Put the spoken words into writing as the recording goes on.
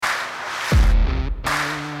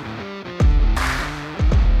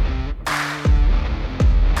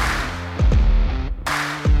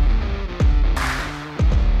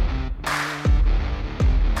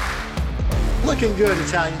looking good,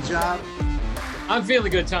 Italian Job. I'm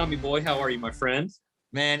feeling good, Tommy boy. How are you, my friend?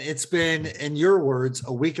 Man, it's been, in your words,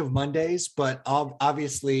 a week of Mondays, but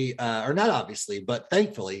obviously, or not obviously, but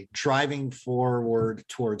thankfully, driving forward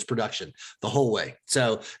towards production the whole way.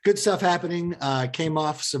 So good stuff happening. Came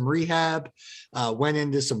off some rehab, went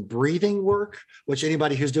into some breathing work, which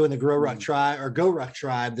anybody who's doing the Grow Ruck Tribe or Go Ruck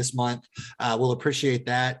Tribe this month will appreciate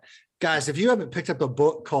that. Guys, if you haven't picked up a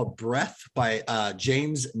book called Breath by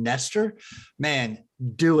James Nestor, man,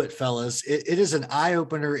 do it, fellas. It is an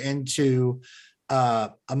eye-opener into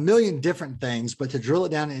a million different things, but to drill it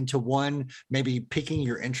down into one, maybe piquing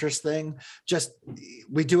your interest thing, just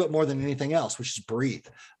we do it more than anything else, which is breathe.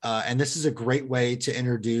 And this is a great way to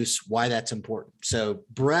introduce why that's important. So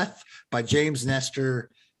Breath by James Nestor.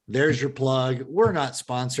 There's your plug. We're not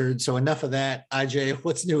sponsored, so enough of that. IJ,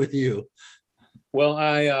 what's new with you? Well,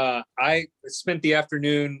 I spent the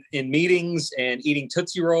afternoon in meetings and eating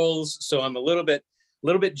Tootsie Rolls, so I'm a little bit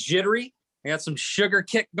jittery. I got some sugar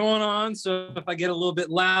kick going on, so if I get a little bit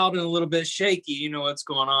loud and a little bit shaky, you know what's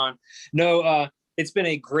going on. No, it's been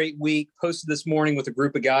a great week. Posted this morning with a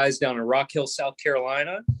group of guys down in Rock Hill, South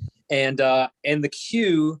Carolina, and the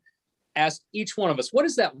Q asked each one of us, what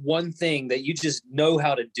is that one thing that you just know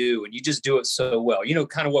how to do and you just do it so well? You know,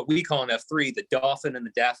 kind of what we call in F3, the dolphin and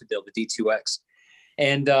the daffodil, the D2X.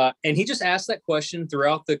 And he just asked that question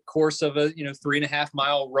throughout the course of a 3.5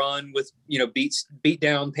 mile run with beat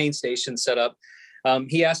down pain station set up.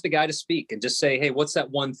 He asked a guy to speak and just say, hey, what's that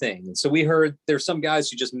one thing? And so we heard there's some guys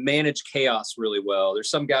who just manage chaos really well. There's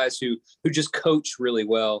some guys who just coach really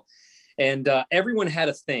well, and everyone had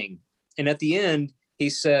a thing. And at the end, he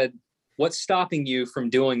said, what's stopping you from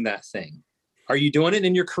doing that thing? Are you doing it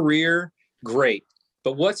in your career? Great.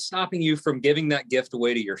 But what's stopping you from giving that gift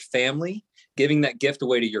away to your family, giving that gift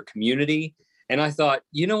away to your community? And I thought,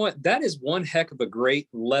 you know what, that is one heck of a great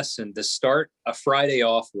lesson to start a Friday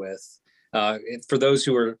off with. For those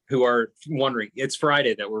who are wondering, it's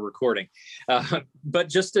Friday that we're recording. But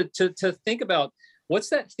just to think about what's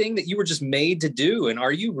that thing that you were just made to do, and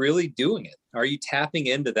are you really doing it? Are you tapping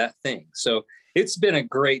into that thing? So it's been a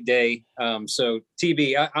great day. So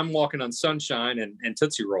TB, I'm walking on sunshine and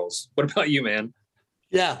Tootsie Rolls. What about you, man?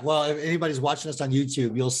 Yeah, well, if anybody's watching us on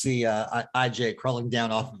YouTube, you'll see IJ crawling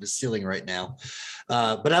down off of his ceiling right now.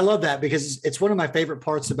 But I love that because it's one of my favorite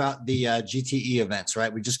parts about the GTE events,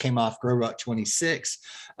 right? We just came off Grow Ruck 26,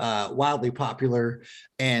 wildly popular.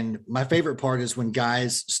 And my favorite part is when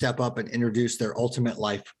guys step up and introduce their ultimate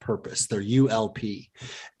life purpose, their ULP.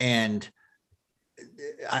 And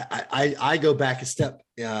I go back a step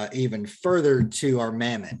even further to our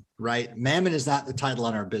Mammon, right? Mammon is not the title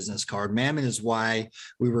on our business card. Mammon is why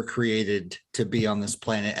we were created to be on this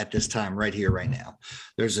planet at this time, right here, right now.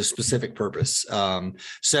 There's a specific purpose.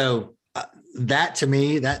 So that to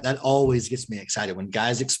me, that always gets me excited when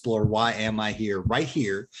guys explore why am I here right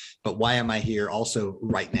here, but why am I here also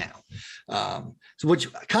right now? So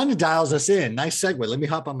which kind of dials us in. Nice segue. Let me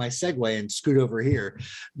hop on my segue and scoot over here.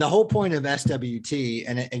 The whole point of SWT,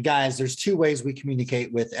 and guys, there's two ways we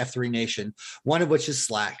communicate with F3 Nation, one of which is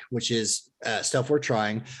Slack, which is stuff we're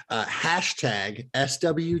trying, hashtag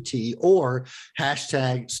SWT or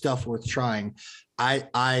hashtag stuff worth trying.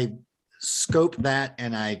 I scope that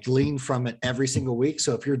and I glean from it every single week.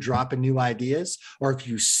 So if you're dropping new ideas or if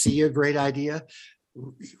you see a great idea,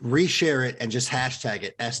 reshare it and just hashtag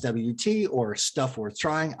it SWT or stuff worth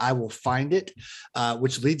trying. I will find it,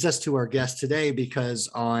 which leads us to our guest today, because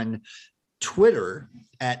on Twitter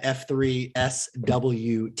at F3SWT,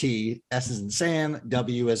 S as in Sam,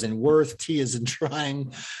 W as in Worth, T as in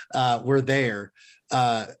trying, we're there.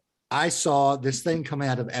 I saw this thing come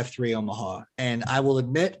out of F3 Omaha, and I will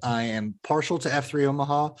admit I am partial to F3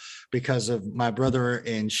 Omaha because of my brother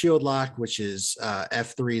in Shield Lock, which is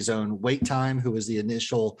F3's own Wait Time, who was the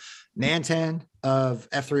initial Nantan of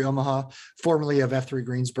F3 Omaha, formerly of F3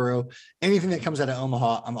 Greensboro. Anything that comes out of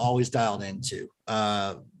Omaha, I'm always dialed into.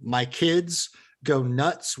 My kids go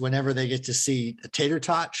nuts whenever they get to see a Tater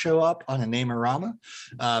Tot show up on a Namerama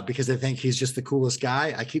because they think he's just the coolest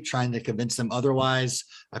guy. I keep trying to convince them otherwise.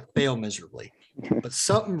 I fail miserably. But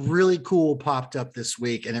something really cool popped up this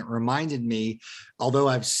week, and it reminded me, although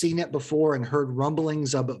I've seen it before and heard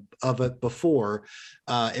rumblings of it before,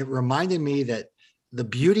 it reminded me that the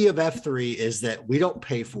beauty of F3 is that we don't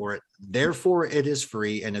pay for it. Therefore, it is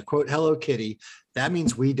free. And to quote Hello Kitty, that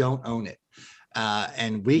means we don't own it.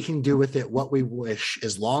 And we can do with it what we wish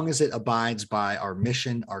as long as it abides by our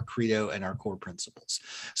mission, our credo, and our core principles.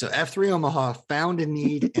 So F3 Omaha found a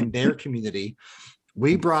need in their community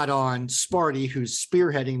we brought on Sparty, who's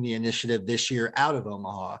spearheading the initiative this year out of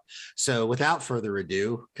Omaha. So without further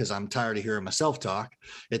ado, because I'm tired of hearing myself talk,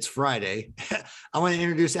 it's Friday. I want to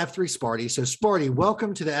introduce F3 Sparty. So Sparty,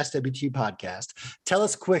 welcome to the SWT podcast. Tell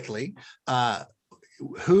us quickly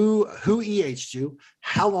who EH'd you,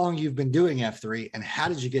 how long you've been doing F3, and how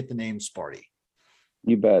did you get the name Sparty?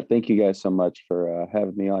 You bet. Thank you guys so much for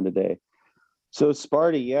having me on today. So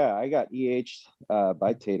Sparty, yeah, I got EH'd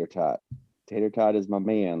by Tater Tot. Tater Tot is my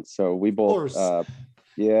man. So we both, so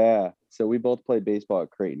we both played baseball at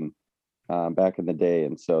Creighton back in the day.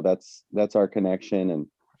 And so that's our connection. And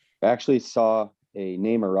I actually saw a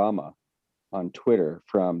Name-A-Rama on Twitter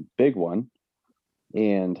from Big One.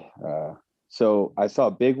 And so I saw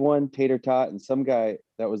Big One, Tater Tot, and some guy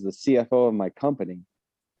that was the CFO of my company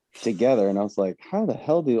together. And I was like, how the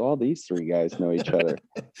hell do all these three guys know each other?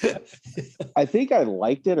 I think I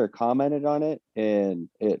liked it or commented on it, and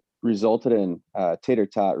it resulted in Tater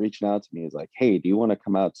Tot reaching out to me. He's like, hey, do you want to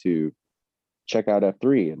come out to check out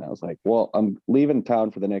F3? And I was like, well, I'm leaving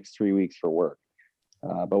town for the next 3 weeks for work.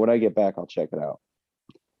 But when I get back, I'll check it out.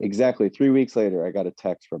 Exactly 3 weeks later, I got a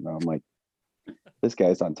text from him. I'm like, this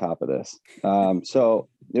guy's on top of this. So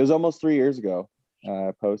it was almost 3 years ago.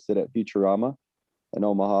 I posted at Futurama in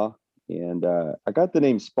Omaha, and I got the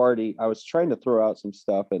name Sparty. I was trying to throw out some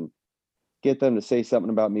stuff and get them to say something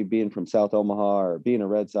about me being from South Omaha or being a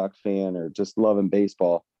Red Sox fan or just loving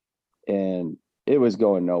baseball. And it was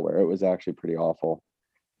going nowhere. It was actually pretty awful.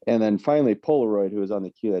 And then finally Polaroid, who was on the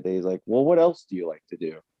queue that day, is like, well, what else do you like to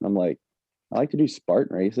do? I'm like, I like to do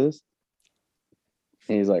Spartan races.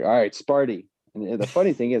 And he's like, all right, Sparty. And the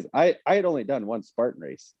funny thing is I had only done one Spartan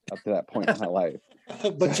race up to that point in my life.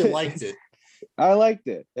 But you liked it. I liked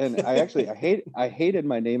it. And I hated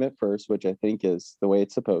my name at first, which I think is the way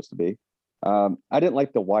it's supposed to be. I didn't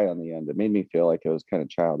like the Y on the end. It made me feel like it was kind of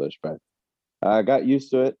childish, but I got used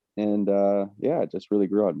to it, and it just really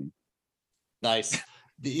grew on me. Nice.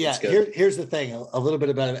 Yeah, here's the thing. A little bit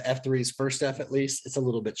about F3's first F, at least. It's a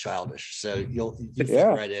little bit childish, so you fit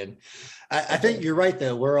right in. I think you're right,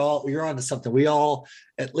 though. You're onto something. We all,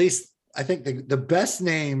 at least, I think the best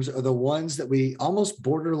names are the ones that we almost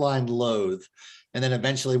borderline loathe, and then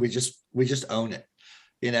eventually we just own it.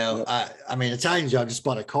 You know, I mean, Italian Job just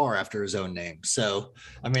bought a car after his own name. So,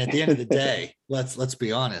 I mean, at the end of the day, let's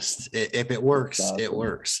be honest. If it works, awesome. It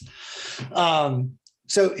works.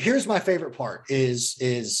 So here's my favorite part is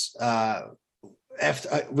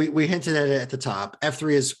we hinted at it at the top.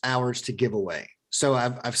 F3 is ours to give away. So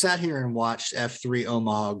I've sat here and watched F3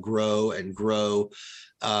 Omaha grow and grow.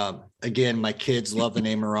 Again, my kids love the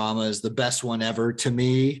Name-A-Ramas. The best one ever to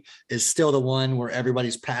me is still the one where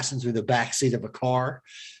everybody's passing through the backseat of a car.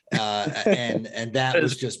 And that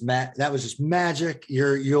was just magic.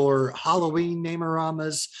 Your Halloween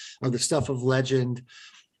Name-A-Ramas are the stuff of legend.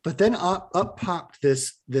 But then up popped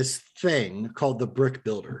this thing called the Brick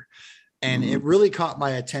Builder. And it really caught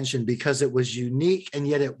my attention because it was unique, and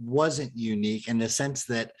yet it wasn't unique in the sense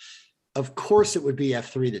that, of course, it would be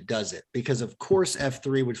F3 that does it, because of course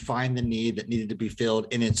F3 would find the need that needed to be filled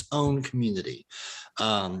in its own community.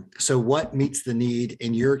 So what meets the need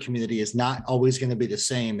in your community is not always going to be the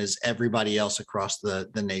same as everybody else across the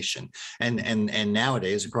nation and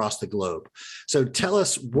nowadays across the globe. So tell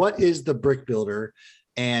us, what is the Brick Builder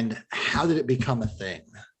and how did it become a thing?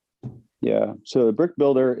 Yeah, so the Brick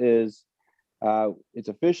Builder is, it's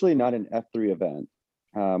officially not an F3 event.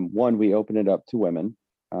 One, we open it up to women.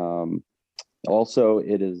 Also,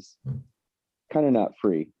 it is kind of not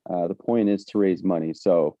free. The point is to raise money.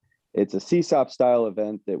 So it's a CSOP style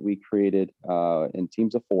event that we created in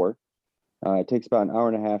teams of 4. It takes about an hour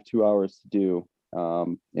and a half, 2 hours to do.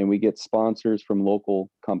 And we get sponsors from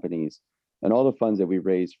local companies. And all the funds that we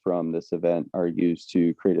raise from this event are used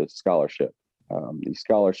to create a scholarship. These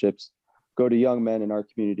scholarships go to young men in our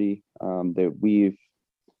community that we've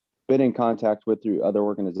been in contact with through other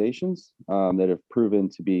organizations that have proven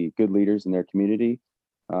to be good leaders in their community.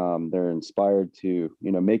 They're inspired to,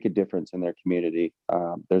 make a difference in their community.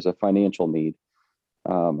 There's a financial need,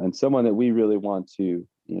 and someone that we really want to,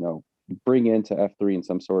 bring into F3 in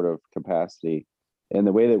some sort of capacity. And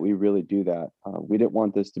the way that we really do that, we didn't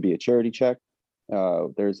want this to be a charity check.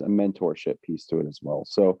 There's a mentorship piece to it as well.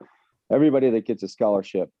 So everybody that gets a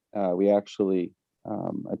scholarship, we actually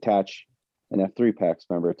attach an F3 PAX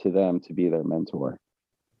member to them to be their mentor.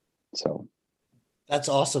 So that's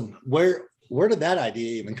awesome. Where did that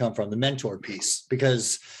idea even come from, the mentor piece?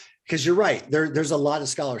 Because you're right, there's a lot of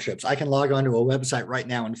scholarships. I can log onto a website right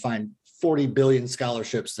now and find 40 billion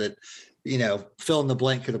scholarships that, fill in the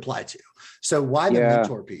blank could apply to. So why the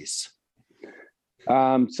mentor piece?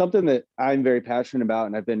 Something that I'm very passionate about,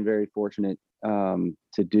 and I've been very fortunate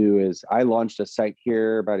to do is I launched a site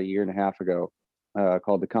here about a year and a half ago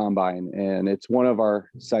called The Combine, and it's one of our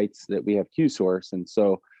sites that we have QSource. And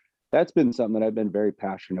so that's been something that I've been very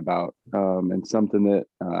passionate about, and something that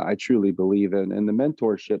I truly believe in. And the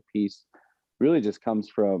mentorship piece really just comes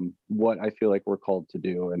from what I feel like we're called to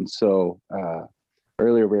do. And so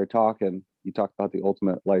earlier we were talking, you talked about the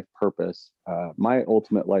ultimate life purpose. My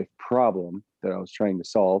ultimate life problem that I was trying to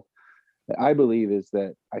solve, I believe, is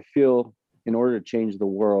that I feel in order to change the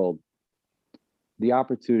world, the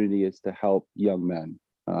opportunity is to help young men.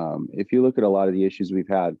 If you look at a lot of the issues we've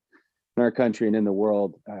had in our country and in the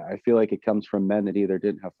world, I feel like it comes from men that either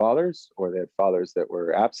didn't have fathers, or they had fathers that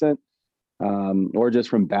were absent, or just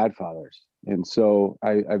from bad fathers. And so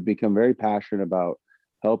I've become very passionate about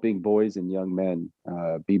helping boys and young men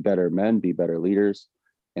be better men, be better leaders.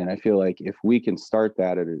 And I feel like if we can start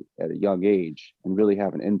that at a young age and really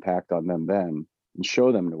have an impact on them then and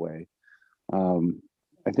show them the way,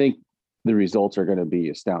 I think the results are going to be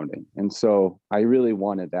astounding. And so I really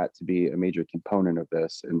wanted that to be a major component of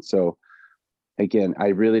this. And so, again, I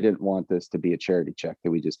really didn't want this to be a charity check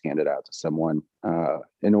that we just handed out to someone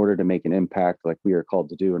in order to make an impact like we are called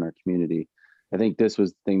to do in our community. I think this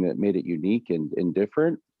was the thing that made it unique and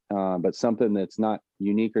different, but something that's not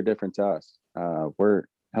unique or different to us. We're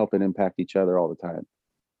helping impact each other all the time.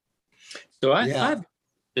 So I've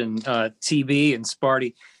been TB and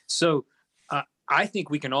Sparty. So I think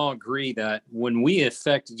we can all agree that when we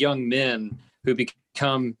affect young men who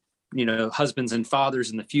become, husbands and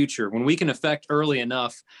fathers in the future, when we can affect early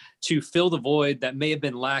enough to fill the void that may have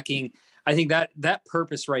been lacking, I think that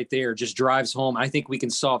purpose right there just drives home. I think we can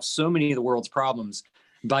solve so many of the world's problems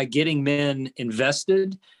by getting men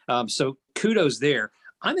invested. So kudos there.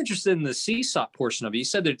 I'm interested in the CSOP portion of it. You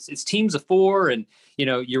said that it's teams of 4, and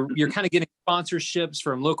you're kind of getting sponsorships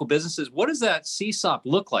from local businesses. What does that CSOP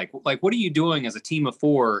look like? Like, what are you doing as a team of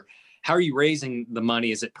 4? How are you raising the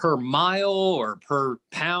money? Is it per mile or per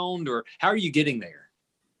pound, or how are you getting there?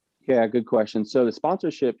 Yeah, good question. So the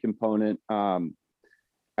sponsorship component,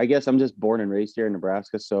 I guess I'm just born and raised here in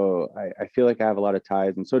Nebraska, so I feel like I have a lot of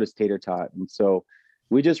ties, and so does Tater Tot. And so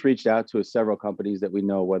we just reached out to several companies that we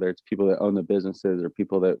know, whether it's people that own the businesses or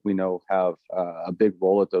people that we know have a big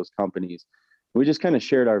role at those companies. We just kind of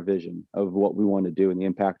shared our vision of what we wanted to do and the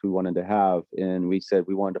impact we wanted to have. And we said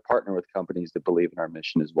we wanted to partner with companies that believe in our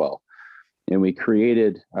mission as well. And we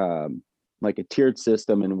created like a tiered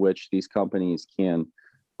system in which these companies can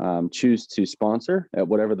choose to sponsor at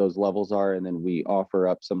whatever those levels are. And then we offer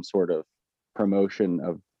up some sort of promotion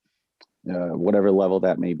of whatever level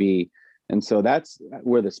that may be. And so that's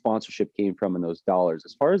where the sponsorship came from in those dollars.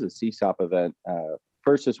 As far as the CSOP event,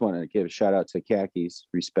 first just want to give a shout out to Khakis,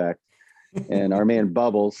 respect, and our man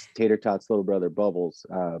Bubbles, Tater Tot's little brother Bubbles.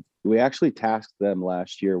 We actually tasked them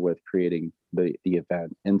last year with creating the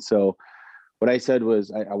event. And so what I said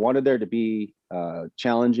was I wanted there to be a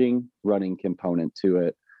challenging running component to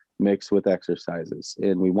it mixed with exercises.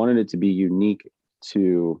 And we wanted it to be unique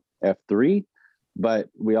to F3, but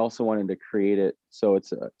we also wanted to create it so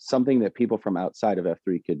it's something that people from outside of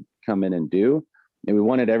F3 could come in and do. And we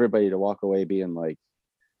wanted everybody to walk away being like,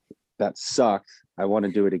 that sucked. I want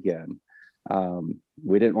to do it again.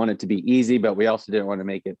 We didn't want it to be easy, but we also didn't want to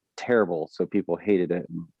make it terrible, so people hated it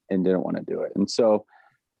and didn't want to do it. And so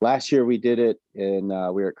last year we did it, and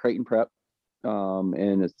we were at Creighton Prep.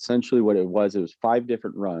 And essentially what it was 5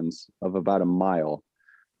 different runs of about a mile.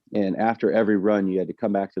 And after every run, you had to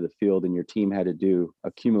come back to the field, and your team had to do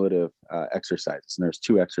a cumulative exercises. And there's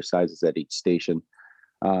 2 exercises at each station.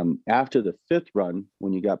 After the 5th run,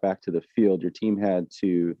 when you got back to the field, your team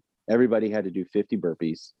everybody had to do 50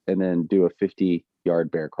 burpees and then do a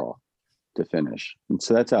 50-yard bear crawl to finish. And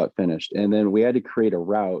so that's how it finished. And then we had to create a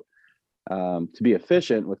route to be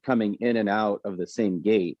efficient with coming in and out of the same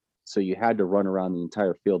gate. So you had to run around the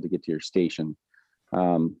entire field to get to your station.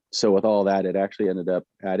 So with all that, it actually ended up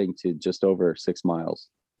adding to just over 6 miles.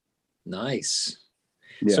 Nice.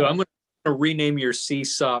 Yeah. So I'm going to rename your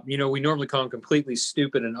CSOP. We normally call them completely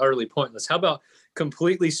stupid and utterly pointless. How about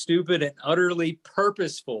completely stupid and utterly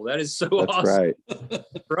purposeful? That is so That's awesome. Right.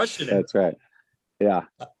 Crushing it. That's right. Yeah.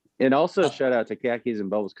 And also shout out to Khakis and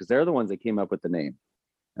Bubbles, because they're the ones that came up with the name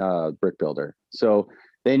Brick Builder. So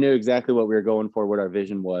they knew exactly what we were going for, what our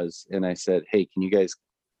vision was. And I said, hey, can you guys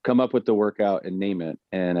come up with the workout and name it?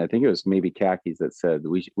 And I think it was maybe Khakis that said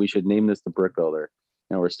we should name this the Brick Builder.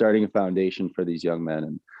 And we're starting a foundation for these young men.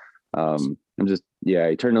 And I'm just,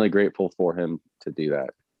 eternally grateful for him to do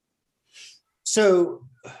that. So,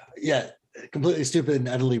 completely stupid and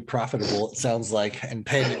utterly profitable, it sounds like, and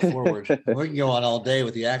paying it forward. We can go on all day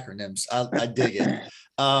with the acronyms. I dig it.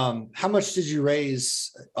 How much did you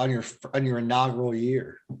raise on your inaugural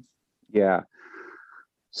year? Yeah.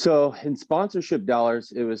 So in sponsorship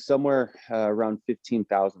dollars, it was somewhere around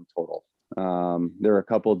 15,000 total. There were a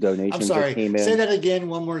couple of I'm donations sorry. that came in. Say that again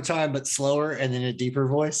one more time, but slower and in a deeper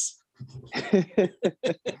voice.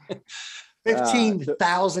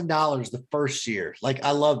 $15,000 the first year. Like,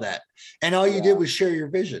 I love that. And all you did was share your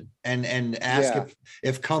vision and ask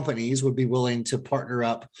if companies would be willing to partner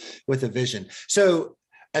up with a vision. So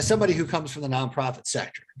as somebody who comes from the nonprofit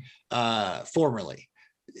sector, formerly,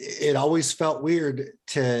 it always felt weird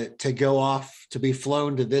to go off, to be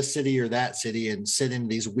flown to this city or that city and sit in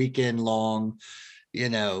these weekend long,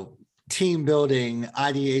 team building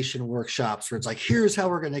ideation workshops where it's like, here's how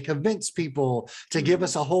we're going to convince people to give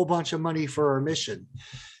us a whole bunch of money for our mission.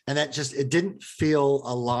 And that it didn't feel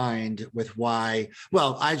aligned with why,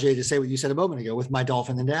 well, IJ, to say what you said a moment ago with My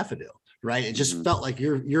Dolphin and Daffodil, right? It just felt like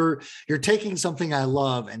you're taking something I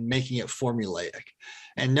love and making it formulaic.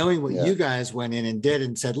 And knowing what you guys went in and did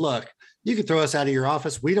and said, look, you can throw us out of your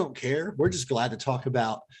office. We don't care. We're just glad to talk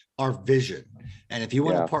about our vision. And if you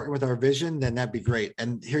want to partner with our vision, then that'd be great.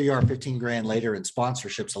 And here you are 15 grand later in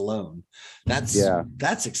sponsorships alone. That's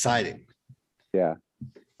exciting. Yeah.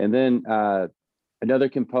 And then another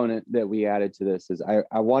component that we added to this is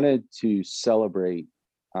I wanted to celebrate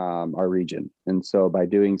our region. And so by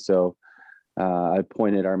doing so, I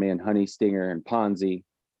appointed our man Honey Stinger and Ponzi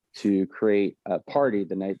to create a party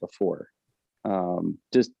the night before,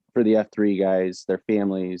 just for the F3 guys, their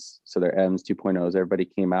families, so their M's 2.0s, everybody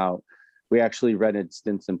came out. We actually rented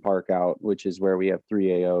Stinson Park out, which is where we have 3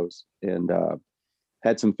 AOs, and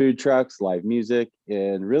had some food trucks, live music,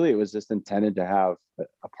 and really it was just intended to have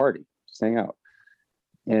a party, just hang out.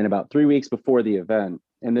 And about 3 weeks before the event,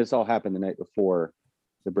 and this all happened the night before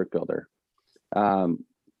the Brick Builder,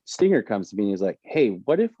 Stinger comes to me and he's like, hey,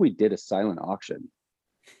 what if we did a silent auction?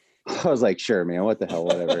 I was like, sure, man, what the hell,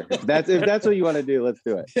 whatever. if that's what you want to do, let's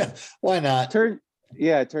do it. Yeah, why not?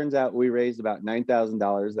 It turns out we raised about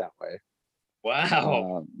 $9,000 that way.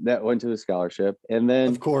 Wow. That went to the scholarship. And then,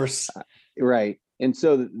 of course, right. And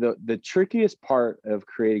so the trickiest part of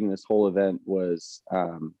creating this whole event was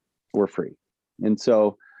we're free. And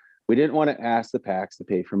so we didn't want to ask the PAX to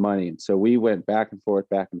pay for money. And so we went back and forth.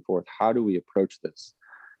 How do we approach this?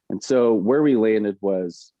 And so where we landed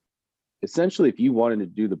was, essentially, if you wanted to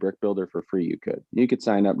do the Brick Builder for free, you could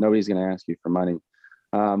sign up. Nobody's going to ask you for money.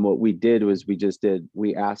 What we did was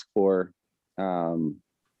we asked for,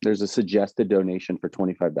 there's a suggested donation for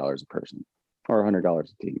 $25 a person or $100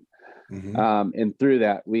 a team. Mm-hmm. And through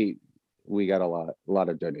that, we got a lot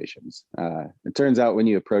of donations. It turns out when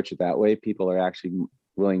you approach it that way, people are actually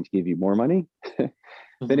willing to give you more money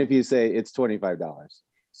than if you say it's $25.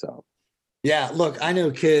 So. Yeah, look, I know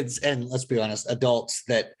kids, and let's be honest, adults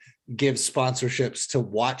that give sponsorships to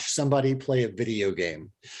watch somebody play a video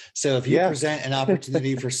game. So if you present an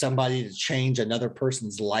opportunity for somebody to change another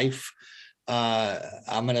person's life,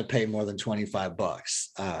 I'm going to pay more than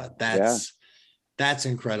 $25. That's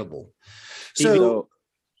incredible. So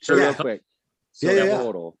real quick.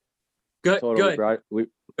 Total. Good. We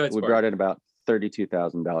brought in about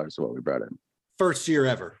 $32,000 is what we brought in. First year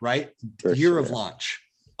ever, right? Year of launch.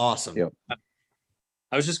 Awesome. Yep.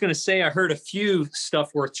 I was just going to say, I heard a few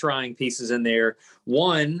stuff worth trying pieces in there.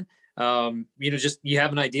 One, just you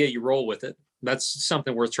have an idea, you roll with it. That's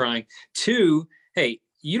something worth trying. Two, hey,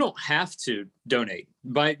 you don't have to donate,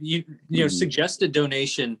 but suggested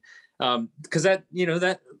donation, because that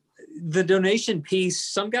the donation piece,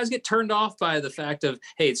 some guys get turned off by the fact of,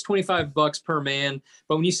 hey, it's $25 per man.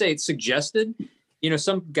 But when you say it's suggested,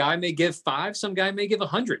 some guy may give 5, some guy may give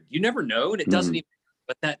 100. You never know, and it doesn't even.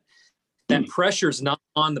 But that pressure is not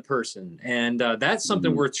on the person, and that's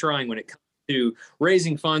something worth trying when it comes to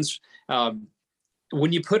raising funds.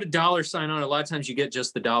 When you put a dollar sign on it, a lot of times you get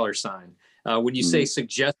just the dollar sign. When you say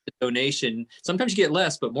suggested donation, sometimes you get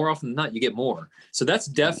less, but more often than not, you get more. So that's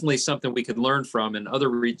definitely something we could learn from, and other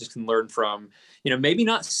regions can learn from. Maybe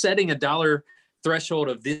not setting a dollar threshold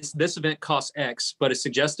of this event costs X, but a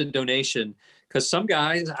suggested donation, because some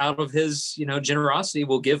guys out of his generosity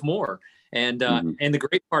will give more. And the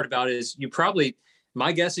great part about it is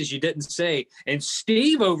my guess is you didn't say, and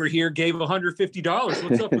Steve over here gave $150.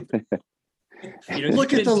 What's up with that?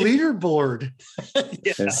 Look at the leaderboard.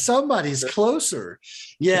 Somebody's closer.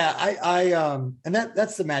 Yeah. And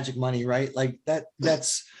that's the magic money, right? Like I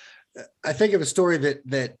think of a story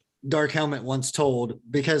that Dark Helmet once told,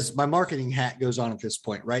 because my marketing hat goes on at this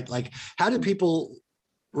point, right? Like, how do people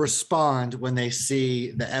respond when they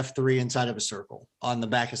see the F3 inside of a circle on the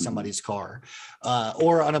back of somebody's car,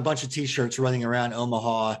 or on a bunch of t-shirts running around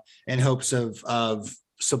Omaha in hopes of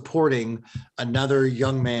supporting another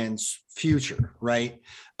young man's future, right?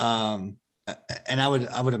 And I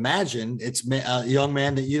would imagine it's a young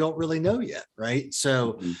man that you don't really know yet, right?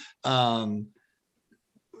 So,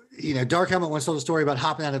 Dark Helmet once told a story about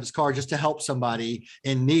hopping out of his car just to help somebody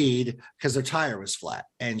in need because their tire was flat.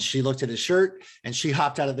 And she looked at his shirt and she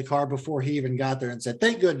hopped out of the car before he even got there and said,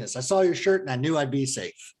 "Thank goodness, I saw your shirt and I knew I'd be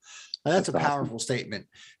safe." Now, that's a powerful statement.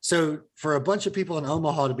 So for a bunch of people in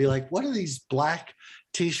Omaha to be like, what are these black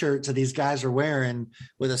t-shirts that these guys are wearing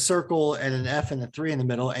with a circle and an F and a 3 in the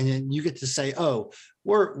middle? And then you get to say, oh,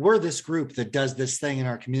 we're this group that does this thing in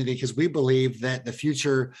our community because we believe that the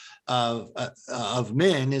future of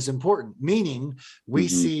men is important, meaning we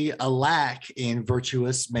see a lack in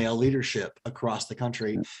virtuous male leadership across the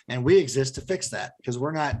country, and we exist to fix that because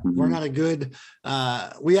we're not a good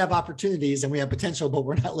we have opportunities and we have potential, but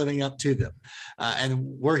we're not living up to them, and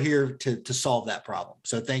we're here to solve that problem.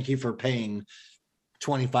 So thank you for paying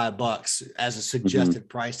 $25 as a suggested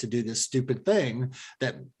price to do this stupid thing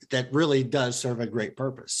that really does serve a great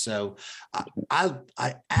purpose. So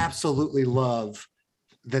I absolutely love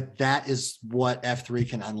that is what F3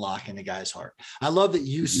 can unlock in a guy's heart. I love that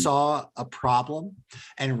you saw a problem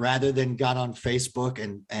and rather than got on Facebook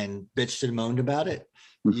and bitched and moaned about it,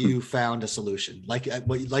 you found a solution. Like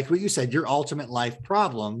what you said, your ultimate life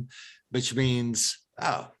problem, which means,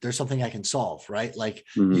 oh, there's something I can solve, right? Like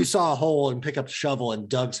you saw a hole and pick up the shovel and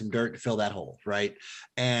dug some dirt to fill that hole, right?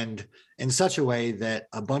 And in such a way that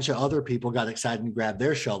a bunch of other people got excited and grabbed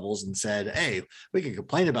their shovels and said, hey, we can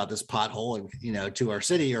complain about this pothole and, to our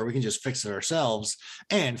city, or we can just fix it ourselves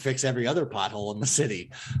and fix every other pothole in the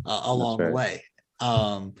city along the way.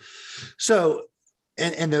 So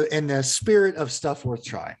in the spirit of stuff worth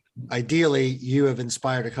trying, ideally, you have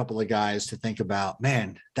inspired a couple of guys to think about,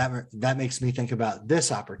 man, that makes me think about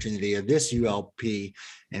this opportunity of this ULP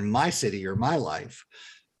in my city or my life.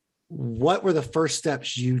 What were the first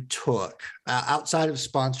steps you took outside of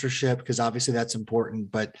sponsorship? Because obviously that's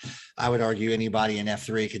important, but I would argue anybody in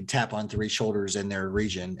F3 can tap on 3 shoulders in their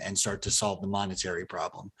region and start to solve the monetary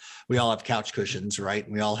problem. We all have couch cushions, right?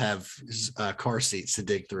 We all have car seats to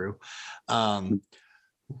dig through.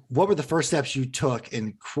 What were the first steps you took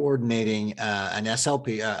in coordinating an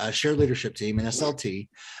SLP, a shared leadership team, an SLT,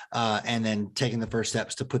 and then taking the first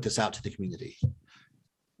steps to put this out to the community?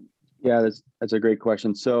 Yeah, that's a great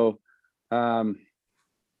question. So when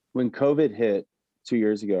COVID hit 2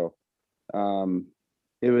 years ago,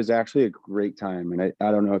 it was actually a great time. And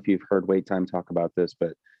I don't know if you've heard Wait Time talk about this,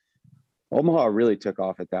 but Omaha really took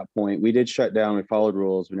off at that point. We did shut down. We followed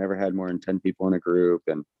rules. We never had more than 10 people in a group,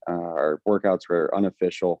 and our workouts were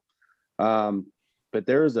unofficial. But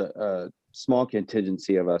there was a small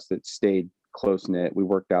contingency of us that stayed close knit. We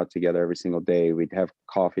worked out together every single day. We'd have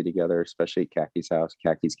coffee together, especially at Kaki's house,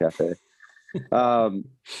 Kaki's Cafe.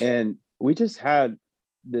 And we just had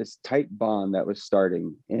this tight bond that was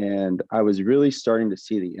starting, and I was really starting to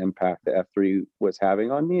see the impact that F3 was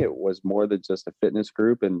having on me. It was more than just a fitness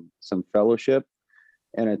group and some fellowship.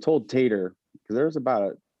 And I told Tater, because there was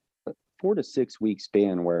about a 4 to 6 week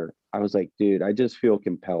span where I was like, dude, I just feel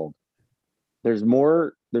compelled. There's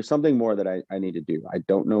something more that I need to do. I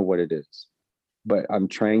don't know what it is, but I'm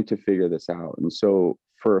trying to figure this out. And so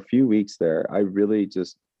for a few weeks there, I really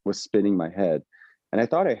just was spinning my head, and I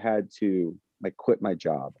thought I had to quit my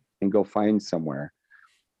job and go find somewhere.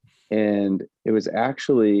 And it was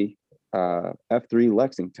actually F3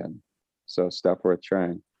 Lexington. So stuff worth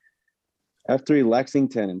trying. F3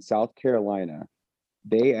 Lexington in South Carolina,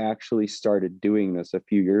 they actually started doing this a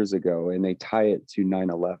few years ago, and they tie it to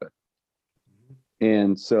 9/11.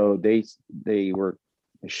 And so they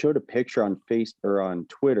showed a picture on Facebook or on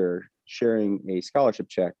Twitter sharing a scholarship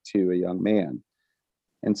check to a young man.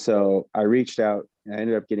 And so I reached out and I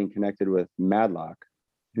ended up getting connected with Madlock,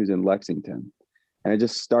 who's in Lexington. And I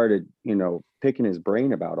just started, picking his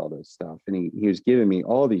brain about all this stuff. And he was giving me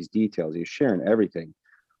all these details. He was sharing everything.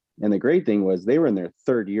 And the great thing was they were in their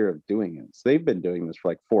 3rd year of doing it. So they've been doing this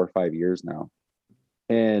for 4 or 5 years now.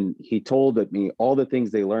 And he told me all the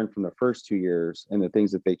things they learned from the first 2 years and the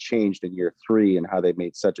things that they changed in year 3 and how they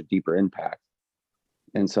made such a deeper impact.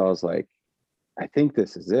 And so I was like, I think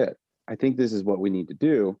this is it. I think this is what we need to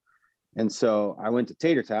do. And so I went to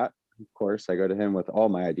Tater Tot. Of course, I go to him with all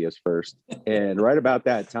my ideas first. And right about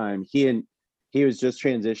that time, he was just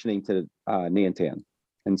transitioning to Nantan.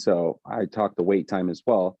 And so I talked to Wait Time as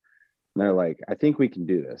well. And they're like, I think we can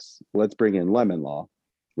do this. Let's bring in Lemon Law.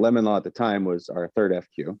 Lemon Law at the time was our 3rd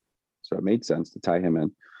FQ. So it made sense to tie him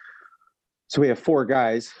in. So we have 4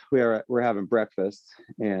 guys. We're having breakfast,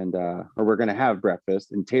 and or we're going to have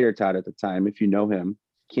breakfast. And Tater Tot at the time, if you know him,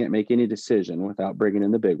 can't make any decision without bringing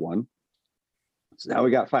in the big one. So now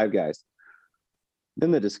we got 5 guys.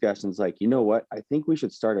 Then the discussion's like, you know what? I think we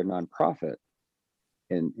should start a nonprofit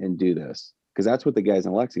and do this, because that's what the guys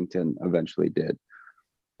in Lexington eventually did.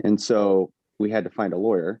 And so we had to find a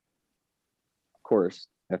lawyer. Of course,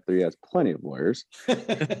 F3 has plenty of lawyers.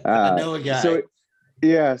 I know a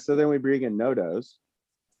guy. So then we bring in NODOs.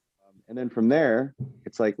 And then from there,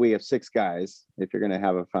 it's like we have 6 guys. If you're going to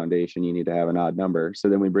have a foundation, you need to have an odd number. So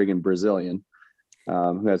then we bring in Brazilian,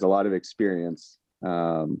 who has a lot of experience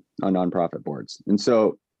on nonprofit boards. And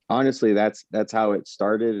so honestly, that's how it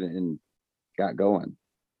started and got going.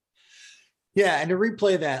 Yeah. And to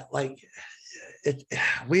replay that, like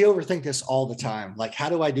we overthink this all the time. Like, how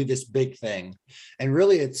do I do this big thing? And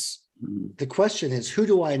really the question is, who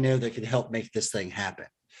do I know that could help make this thing happen?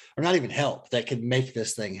 Or not even help, that could make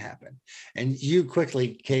this thing happen. And you quickly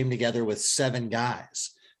came together with 7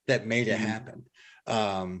 guys that made it happen.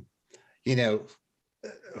 You know,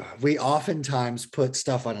 we oftentimes put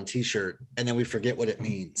stuff on a t-shirt and then we forget what it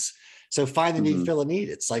means. So find the need, fill a need.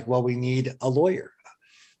 It's like, well, we need a lawyer.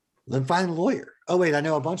 Then find a lawyer. Oh, wait, I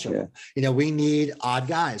know a bunch of them. You know, we need odd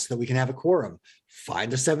guys so that we can have a quorum.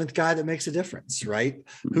 Find a 7th guy that makes a difference, right?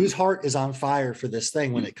 Whose heart is on fire for this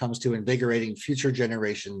thing when it comes to invigorating future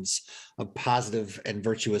generations of positive and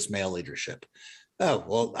virtuous male leadership? Oh,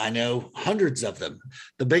 well, I know hundreds of them.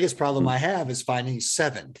 The biggest problem I have is finding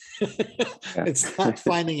 7. It's not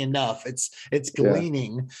finding enough. It's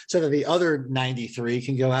gleaning so that the other 93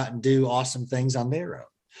 can go out and do awesome things on their own.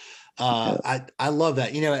 I love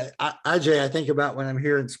that. You know, Ajay, I think about when I'm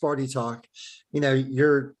hearing Sparty talk, you know,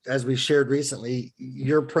 you're, as we shared recently,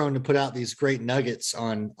 you're prone to put out these great nuggets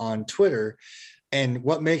on Twitter. And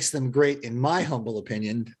what makes them great, in my humble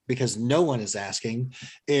opinion, because no one is asking,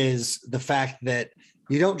 is the fact that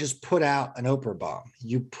you don't just put out an Oprah bomb.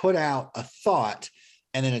 You put out a thought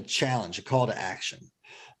and then a challenge, a call to action.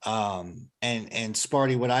 And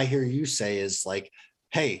Sparty, what I hear you say is like,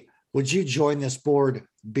 hey, would you join this board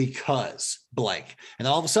because blank? And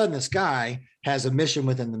all of a sudden, this guy has a mission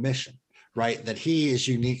within the mission, right? That he is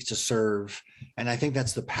unique to serve. And I think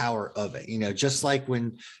that's the power of it. You know, just like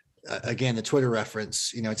when, again, the Twitter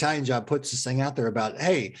reference, you know, Italian Job puts this thing out there about,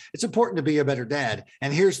 hey, it's important to be a better dad.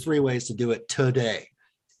 And here's 3 ways to do it today.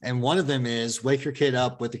 And one of them is wake your kid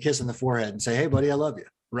up with a kiss on the forehead and say, hey, buddy, I love you,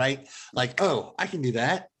 right? Like, oh, I can do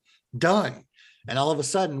that. Done. And all of a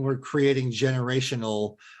sudden, we're creating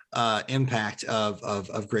generational impact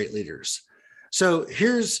of great leaders. So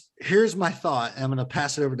here's my thought, and I'm going to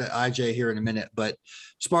pass it over to IJ here in a minute. But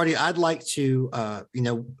Sparty, I'd like to, you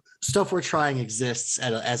know, Stuff We're Trying exists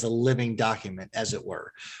as a living document, as it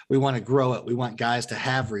were. We want to grow it. We want guys to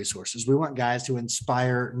have resources. We want guys to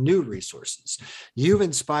inspire new resources. You've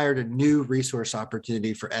inspired a new resource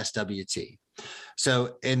opportunity for SWT.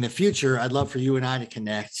 So in the future, I'd love for you and I to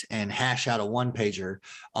connect and hash out a 1-pager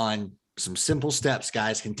on some simple steps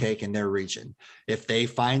guys can take in their region. If they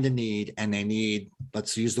find a need and they need,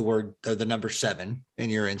 let's use the word, the number 7 in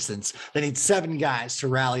your instance, they need 7 guys to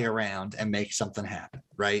rally around and make something happen,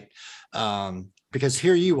 right? Because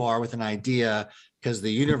here you are with an idea, because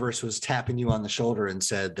the universe was tapping you on the shoulder and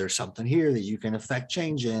said, there's something here that you can affect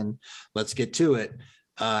change in. Let's get to it.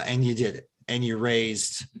 And you did it. And you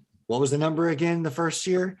raised, what was the number again the first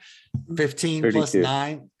year? 15 32. plus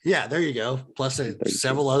 9. Yeah, there you go. Plus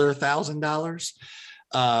several other $1,000.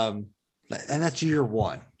 And that's year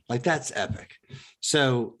 1. Like, that's epic.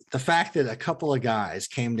 So the fact that a couple of guys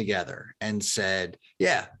came together and said,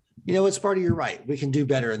 yeah, you know what, Sparty, you're right. We can do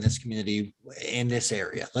better in this community, in this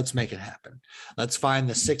area. Let's make it happen. Let's find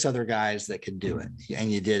the 6 other guys that can do it. And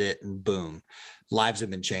you did it, and boom, lives have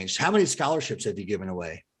been changed. How many scholarships have you given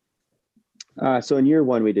away? So in year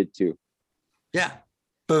 1, we did 2. Yeah.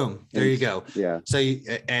 Boom. There you go. Yeah.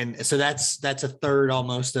 So that's a third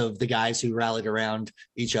almost of the guys who rallied around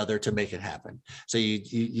each other to make it happen. So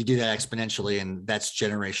you do that exponentially, and that's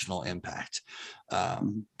generational impact.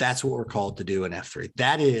 That's what we're called to do in F3.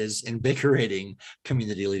 That is invigorating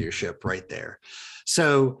community leadership right there.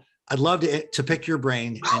 So I'd love to pick your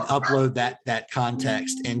brain and upload that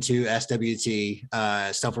context into SWT,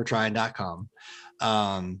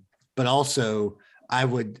 stuffwe'retrying.com. But also, I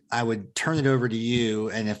would turn it over to you.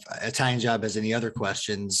 And if Italian Job has any other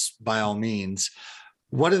questions, by all means,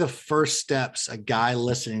 what are the first steps a guy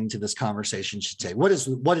listening to this conversation should take? What is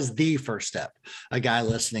the first step a guy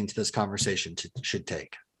listening to this conversation should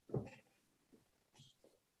take?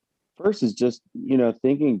 First is just,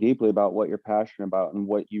 thinking deeply about what you're passionate about and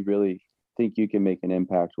what you really think you can make an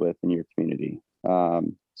impact with in your community.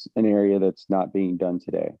 An area that's not being done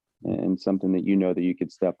today, and something that that you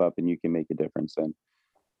could step up and you can make a difference in.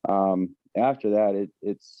 After that,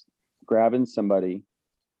 it's grabbing somebody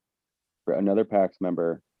for another PAX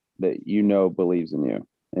member that believes in you.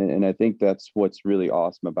 And I think that's what's really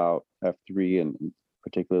awesome about F3 and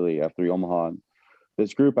particularly F3 Omaha.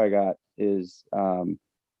 This group I got is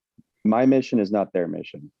my mission is not their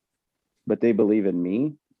mission, but they believe in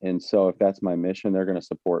me. And so if that's my mission, they're going to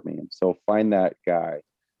support me. And so find that guy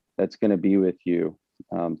that's going to be with you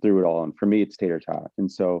through it all. And for me, it's Tater Tot.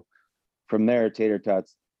 And so from there, Tater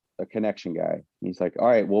Tot's a connection guy. He's like, all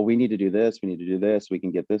right, well, we need to do this. We need to do this. We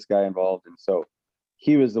can get this guy involved. And so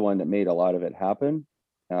he was the one that made a lot of it happen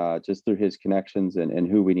just through his connections and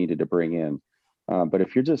who we needed to bring in. But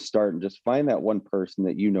if you're just starting, just find that one person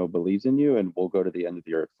that believes in you, and we'll go to the end of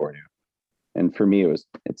the earth for you. And for me,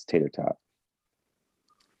 it's Tater Tot.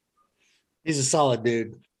 He's a solid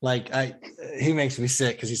dude. Like he makes me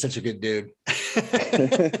sick because he's such a good dude.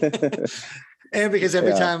 And because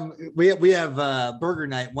every time we have burger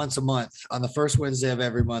night once a month on the first Wednesday of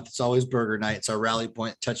every month, it's always burger night. It's our rally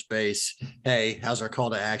point, touch base. Hey, how's our call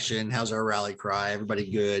to action? How's our rally cry? Everybody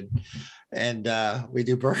good? And we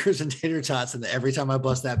do burgers and tater tots. And every time I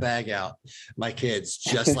bust that bag out, my kids,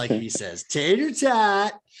 just like he says, tater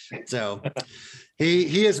tot. So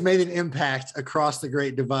he has made an impact across the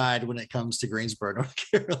Great Divide when it comes to Greensboro, North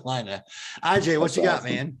Carolina. IJ, what you got,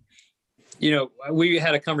 man? We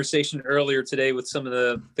had a conversation earlier today with some of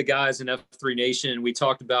the guys in F3 Nation, and we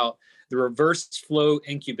talked about the reverse flow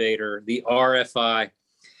incubator, the RFI.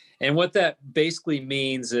 And what that basically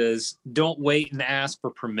means is don't wait and ask for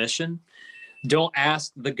permission. Don't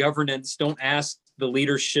ask the governance. Don't ask the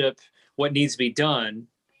leadership what needs to be done.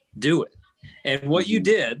 Do it. And what you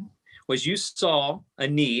did was you saw a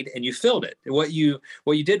need and you filled it. What you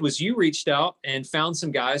did was you reached out and found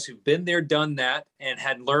some guys who've been there, done that, and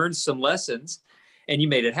had learned some lessons, and you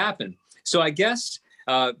made it happen. So I guess,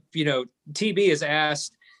 TB has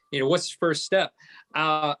asked, what's the first step?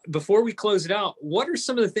 Before we close it out, what are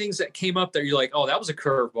some of the things that came up that you're like, oh, that was a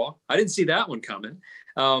curveball. I didn't see that one coming.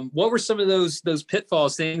 What were some of those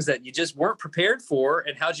pitfalls, things that you just weren't prepared for,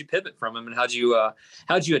 and how'd you pivot from them, and how'd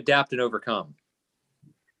you adapt and overcome?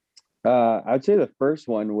 I'd say the first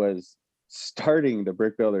one was starting the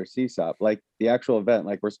Brick Builder CSOP, like the actual event.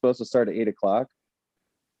 Like we're supposed to start at 8:00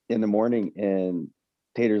 in the morning, and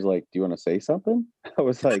Tater's like, "Do you want to say something?" I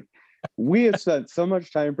was like, "We have spent so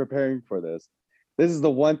much time preparing for this. This is the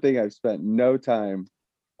one thing I've spent no time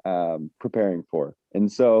preparing for."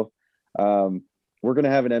 And so we're going to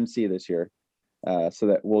have an MC this year, so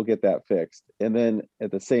that we'll get that fixed. And then at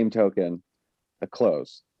the same token, a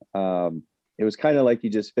close. It was kind of like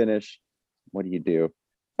you just finish. What do?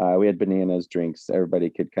 We had bananas, drinks.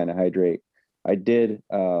 Everybody could kind of hydrate. I did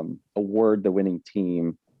award the winning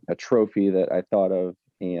team a trophy that I thought of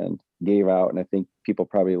and gave out. And I think people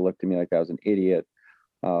probably looked at me like I was an idiot.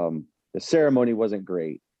 The ceremony wasn't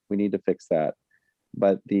great. We need to fix that.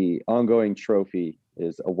 But the ongoing trophy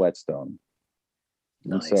is a whetstone.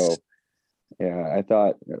 Nice. And so, yeah, I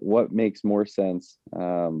thought what makes more sense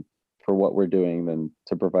for what we're doing than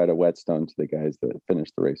to provide a whetstone to the guys that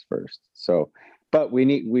finished the race first. So, but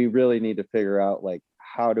we really need to figure out, like,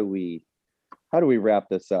 how do we wrap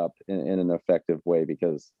this up in an effective way,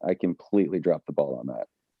 because I completely dropped the ball on that.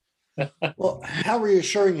 Well, how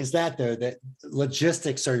reassuring is that, though, that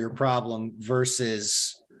logistics are your problem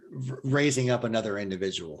versus raising up another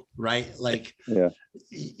individual, right? Like, yeah,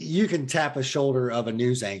 you can tap a shoulder of a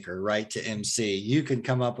news anchor, right, to MC. You can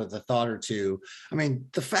come up with a thought or two. I mean,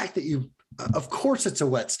 the fact that of course it's a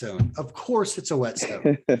whetstone. Of course it's a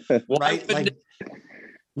whetstone, right? Like,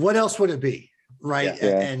 what else would it be, right?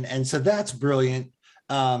 Yeah. And so that's brilliant.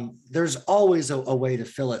 There's always a way to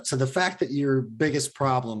fill it. So the fact that your biggest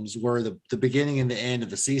problems were the beginning and the end of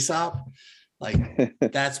the CSOP, like,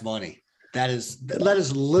 that's money. That is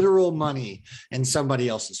literal money in somebody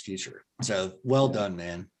else's future. So well done,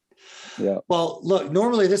 man. Yeah. Well, look,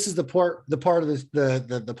 normally this is the part of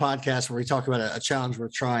the podcast where we talk about a challenge we're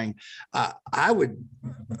trying. I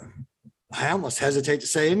almost hesitate to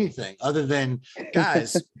say anything other than,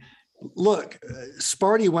 guys, look,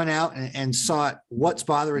 Sparty went out and sought what's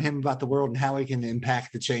bothering him about the world and how he can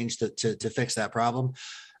impact the change to fix that problem.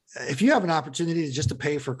 If you have an opportunity to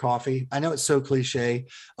pay for coffee, I know it's so cliche,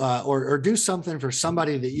 or do something for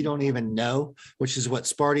somebody that you don't even know, which is what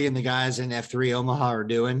Sparty and the guys in F3 Omaha are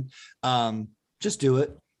doing. Just do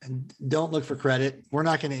it. And don't look for credit. We're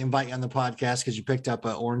not going to invite you on the podcast because you picked up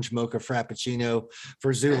an orange mocha frappuccino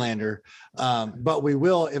for Zoolander. But we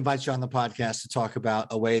will invite you on the podcast to talk about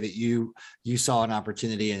a way that you saw an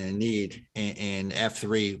opportunity and a need in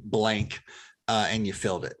F3 blank. And you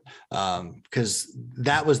filled it, because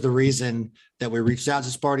that was the reason that we reached out to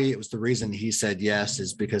Sparty. It was the reason he said yes,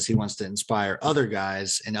 is because he wants to inspire other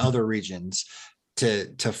guys in other regions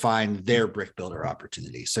to find their brick builder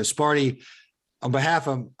opportunity. So Sparty, on behalf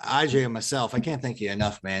of IJ and myself, I can't thank you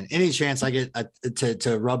enough, man. Any chance I get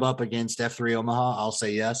to rub up against F3 Omaha, I'll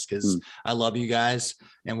say yes, because I love you guys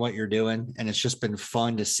and what you're doing. And it's just been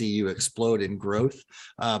fun to see you explode in growth,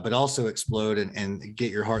 but also explode and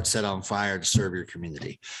get your heart set on fire to serve your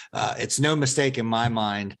community. It's no mistake in my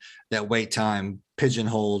mind that Wait Time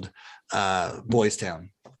pigeonholed Boys Town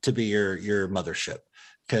to be your mothership,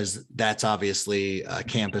 because that's obviously a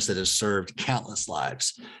campus that has served countless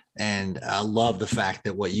lives. And I love the fact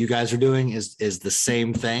that what you guys are doing is the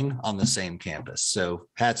same thing on the same campus. So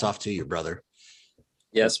hats off to you, brother.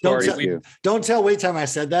 Yes, don't tell Wait Time I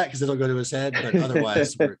said that, because it'll go to his head, but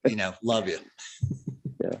otherwise, love you.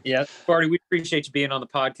 Yeah, Sparty, we appreciate you being on the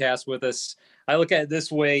podcast with us. I look at it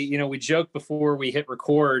this way, we joked before we hit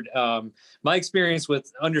record. My experience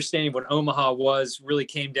with understanding what Omaha was really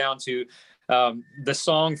came down to the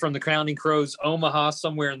song from the Counting Crows, Omaha,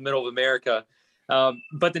 somewhere in the middle of America.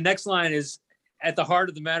 But the next line is, at the heart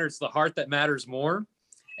of the matter, it's the heart that matters more.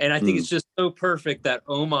 And I think it's just so perfect that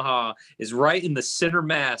Omaha is right in the center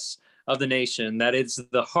mass of the nation, that it's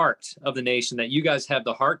the heart of the nation, that you guys have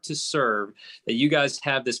the heart to serve, that you guys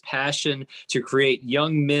have this passion to create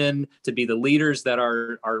young men to be the leaders that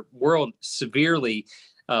our world severely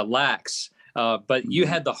lacks. But you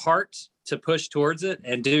had the heart to push towards it.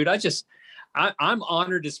 And dude, I'm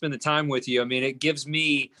honored to spend the time with you. I mean, it gives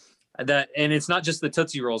me that, and it's not just the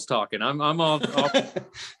Tootsie Rolls talking. I'm all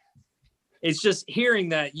it's just hearing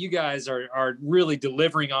that you guys are really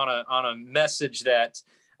delivering on a message that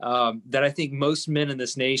I think most men in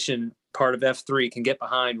this nation, part of F3, can get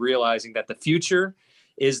behind, realizing that the future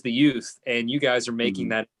is the youth, and you guys are making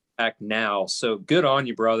that impact now. So good on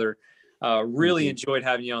you, brother. Really enjoyed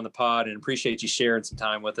having you on the pod, and appreciate you sharing some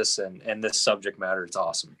time with us and this subject matter. It's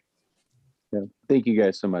awesome. Yeah, thank you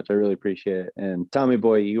guys so much. I really appreciate it. And Tommy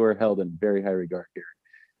boy, you are held in very high regard here.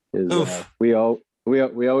 We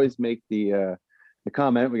always make the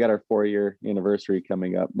comment. We got our 4-year anniversary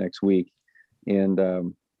coming up next week,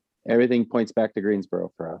 and everything points back to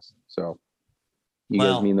Greensboro for us. So you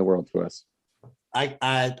guys mean the world to us.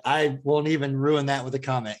 I won't even ruin that with a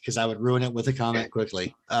comment, because I would ruin it with a comment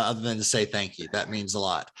quickly, other than to say thank you. That means a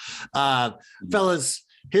lot. Fellas,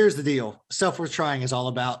 here's the deal. Stuff Worth Trying is all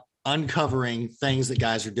about uncovering things that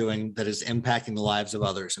guys are doing that is impacting the lives of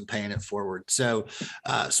others and paying it forward. So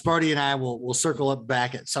Sparty and I will circle up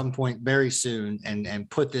back at some point very soon and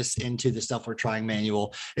put this into the Stuff Worth Trying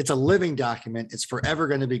manual. It's a living document. It's forever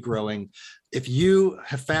going to be growing. If you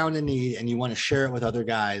have found a need and you want to share it with other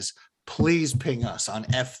guys, please ping us on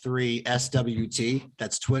F3SWT,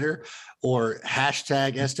 that's Twitter, or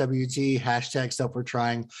hashtag SWT, hashtag Stuff Worth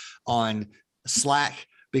Trying on Slack,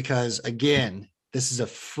 because again, this is a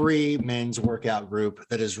free men's workout group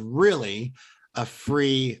that is really a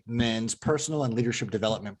free men's personal and leadership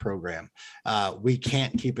development program. We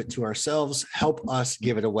can't keep it to ourselves. Help us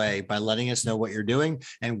give it away by letting us know what you're doing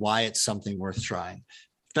and why it's something worth trying.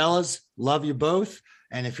 Fellas, love you both.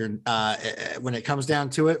 And if you're, when it comes down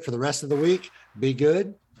to it for the rest of the week, be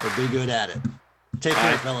good or be good at it. Take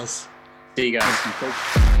care, fellas. See you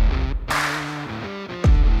guys.